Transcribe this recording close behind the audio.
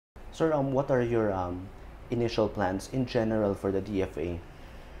Sir, what are your initial plans in general for the DFA?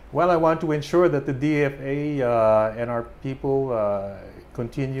 Well, I want to ensure that the DFA and our people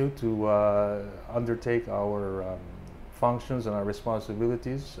continue to undertake our functions and our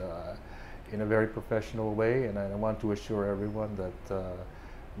responsibilities in a very professional way, and I want to assure everyone that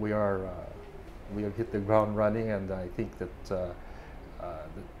we are we have hit the ground running, and I think that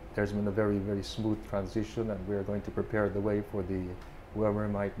there's been a very, very smooth transition, and we are going to prepare the way for whoever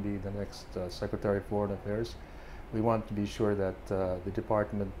might be the next Secretary of Foreign Affairs. We want to be sure that the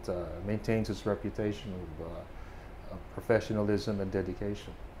department maintains its reputation of professionalism and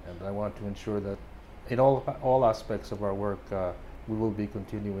dedication. And I want to ensure that in all aspects of our work, we will be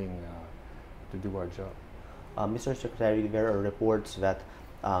continuing to do our job. Mr. Secretary, there are reports that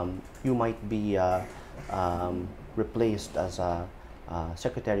you might be replaced as a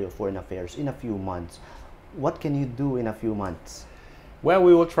Secretary of Foreign Affairs in a few months. What can you do in a few months? Well,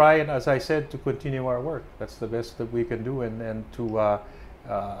 we will try, and as I said, to continue our work. That's the best that we can do, and to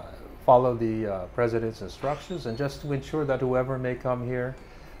follow the President's instructions, and just to ensure that whoever may come here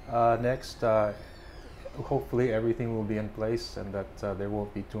next, hopefully everything will be in place, and that there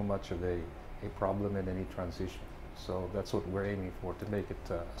won't be too much of a problem in any transition. So that's what we're aiming for, to make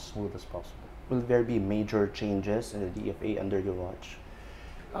it as smooth as possible. Will there be major changes in the DFA under your watch?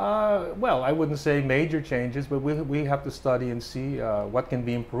 Well, I wouldn't say major changes, but we have to study and see what can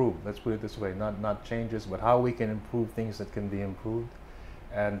be improved. Let's put it this way, not changes, but how we can improve things that can be improved,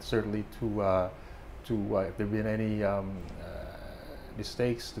 and certainly to if there have been any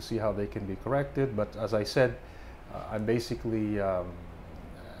mistakes, to see how they can be corrected. But as I said, I'm basically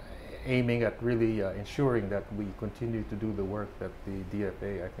aiming at really ensuring that we continue to do the work that the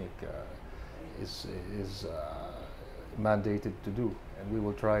DFA, I think, is mandated to do, and we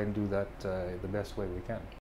will try and do that the best way we can.